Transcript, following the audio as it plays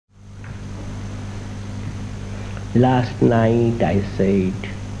Last night I said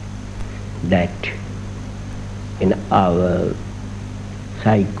that in our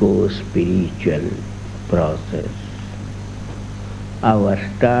psycho-spiritual process, our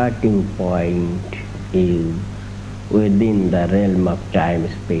starting point is within the realm of time,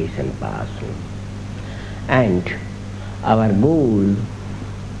 space and passing. And our goal,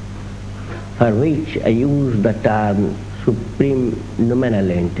 for which I use the term supreme nominal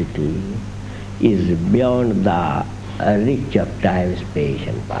entity, is beyond the reach of time, space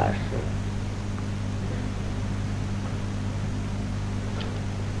and passing.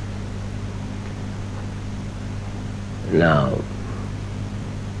 Now,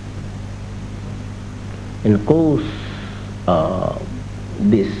 in course of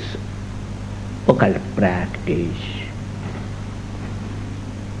this occult practice,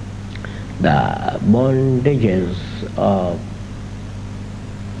 the bondages of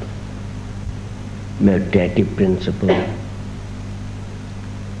meditative principle,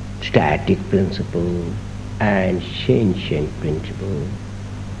 static principle and sentient principle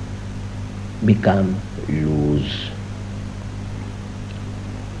become loose.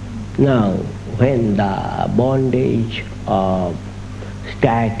 Now, when the bondage of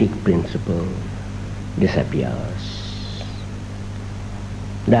static principle disappears,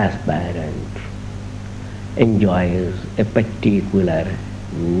 the aspirant enjoys a particular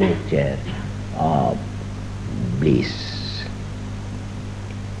nature of bliss.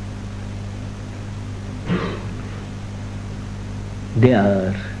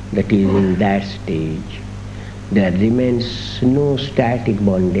 There, that is in that stage, there remains no static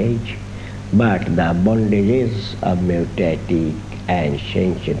bondage, but the bondages of meditative and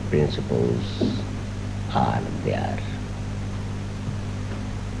sentient principles are there.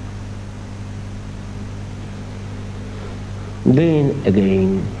 Then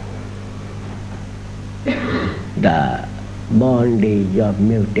again, the bondage of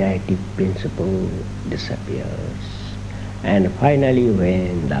meditative principle disappears. And finally,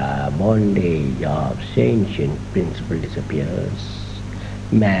 when the bondage of sentient principle disappears,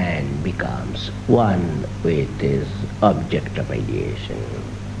 man becomes one with his object of ideation.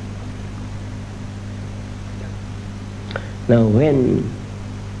 Now, when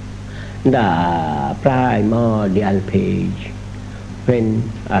the primordial phase,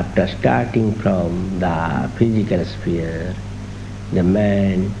 when after starting from the physical sphere, the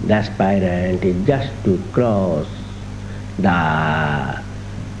man, the aspirant is just to cross the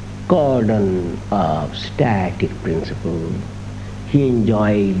cordon of static principle, he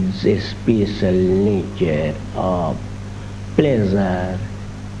enjoys a special nature of pleasure.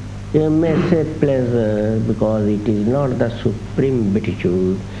 You may say pleasure because it is not the supreme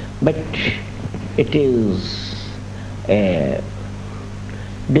beatitude, but it is a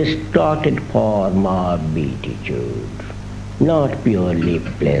distorted form of beatitude, not purely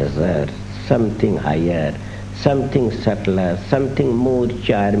pleasure, something higher, something subtler, something more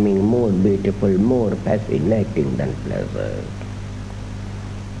charming, more beautiful, more fascinating than pleasure.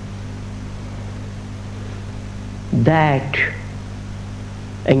 That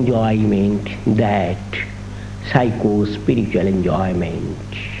enjoyment, that psycho-spiritual enjoyment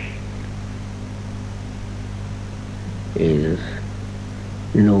is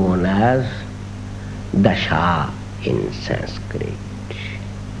known as dasha in Sanskrit.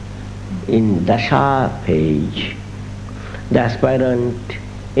 In dasha phase, the aspirant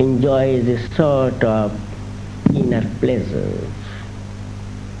enjoys a sort of inner pleasure,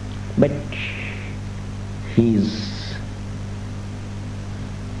 but his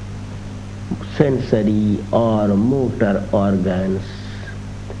sensory or motor organs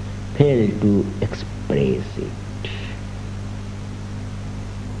fail to express it.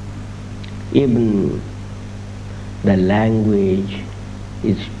 Even the language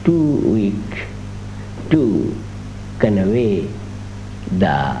is too weak to convey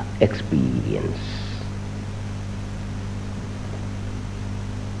the experience.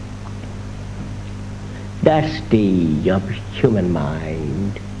 That stage of human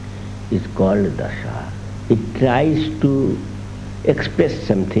mind is called dasha. It tries to express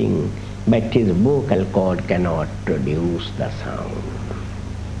something, but his vocal cord cannot produce the sound.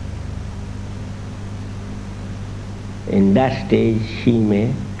 In that stage, he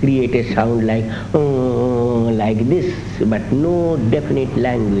may create a sound like this, but no definite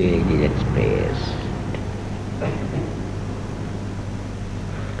language is expressed.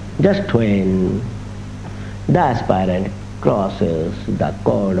 Just when the aspirant crosses the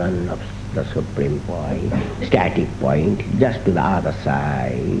cordon of the supreme point, static point, just to the other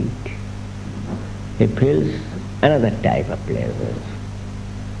side, he feels another type of pleasure.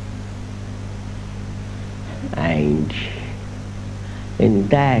 And in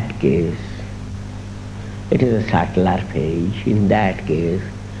that case, it is a subtler phase. In that case,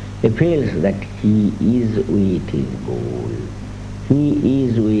 he feels that he is with his goal. He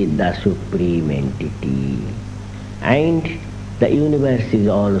is with the supreme entity. And the universe is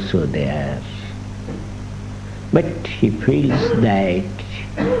also there. But he feels that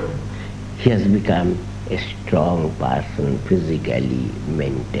he has become a strong person physically,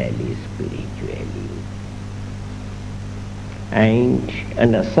 mentally, spiritually. And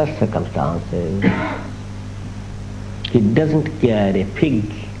under such circumstances, he doesn't care a fig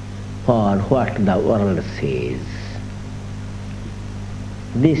for what the world says.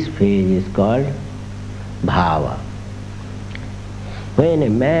 This phase is called bhava. When a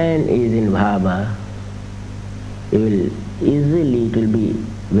man is in bhava, it will be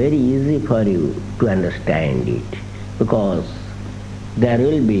very easy for you to understand it, because there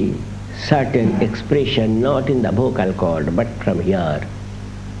will be certain expression not in the vocal cord but from here.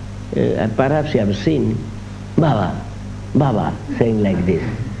 Perhaps you have seen bhava, bhava saying like this.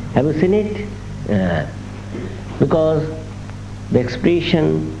 Have you seen it? Because the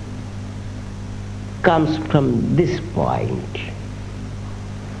expression comes from this point.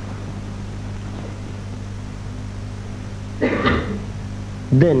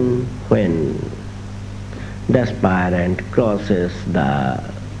 Then when the aspirant crosses the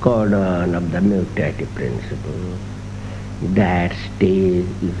cordon of the meditative principle, that stage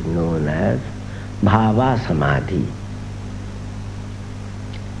is known as bhava samadhi.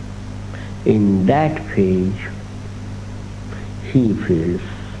 In that phase, he feels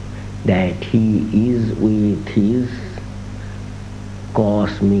that he is with his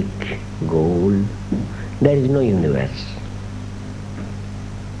cosmic goal. There is no universe.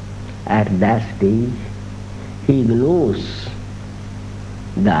 At that stage, he ignores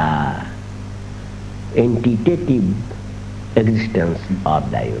the entitative existence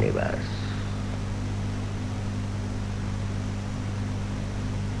of the universe.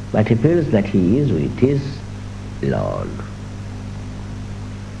 But he feels that he is with his Lord.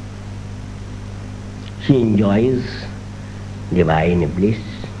 He enjoys divine bliss,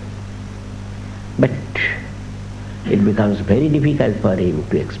 but it becomes very difficult for him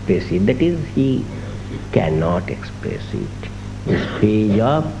to express it. That is, he cannot express it. This phase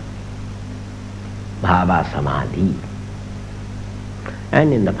of bhava samadhi.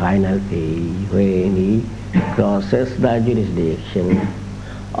 And in the final phase, when he crosses the jurisdiction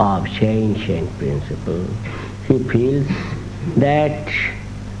of sentient principle, he feels that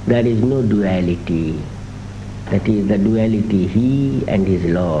there is no duality. That is the duality, he and his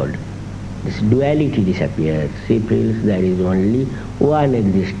Lord. This duality disappears. He feels there is only one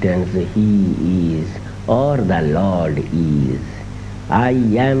existence, he is, or the Lord is. I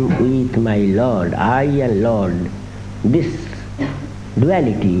am with my Lord, I and Lord. This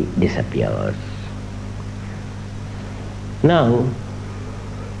duality disappears. Now,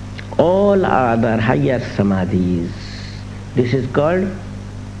 all other higher samadhis, this is called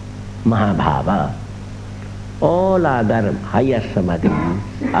Mahabhava. All other higher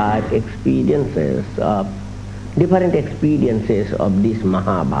samadhis are experiences of, different experiences of this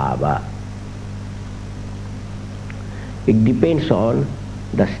Mahabhava. It depends on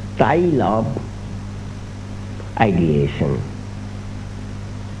the style of ideation.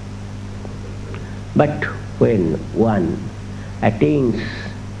 But when one attains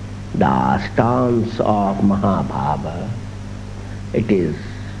the stance of Mahabhava, it is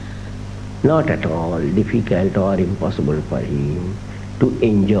not at all difficult or impossible for him to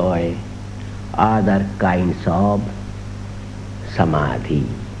enjoy other kinds of samadhi.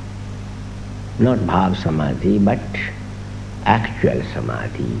 Not bhav samadhi, but actual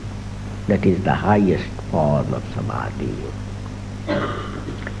samadhi. That is the highest form of samadhi.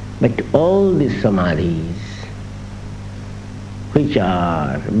 But all these samadhis, which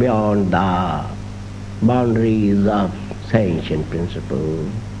are beyond the boundaries of sentient principle,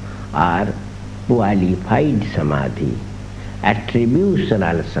 are qualified samadhi,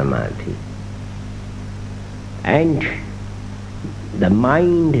 attributional samadhi. And the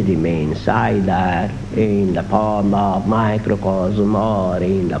mind remains either in the form of microcosm or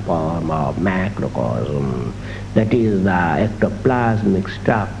in the form of macrocosm. That is, the ectoplasmic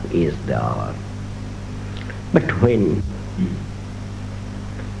stuff is there. But when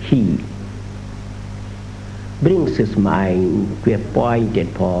he brings his mind to a pointed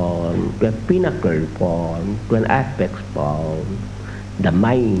form, to a pinnacle form, to an apex form, the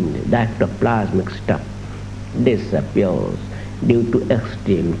mind, the ectoplasmic stuff, disappears due to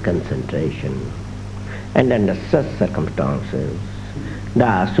extreme concentration. And under such circumstances,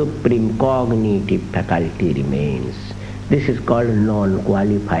 the supreme cognitive faculty remains. This is called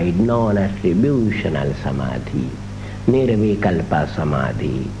non-qualified, non-attributional samadhi, nirvikalpa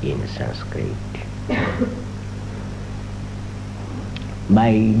samadhi in Sanskrit.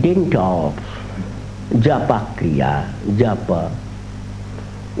 By dint of japa kriya, japa,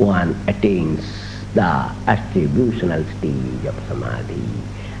 one attains the attributional stage of samadhi,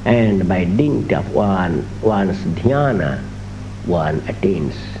 and by dint of one's dhyana, one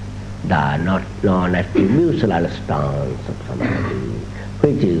attains the non-attributional stance of samadhi,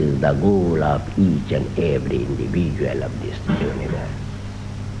 which is the goal of each and every individual of this universe.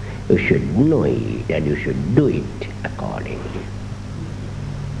 You should know it and you should do it accordingly.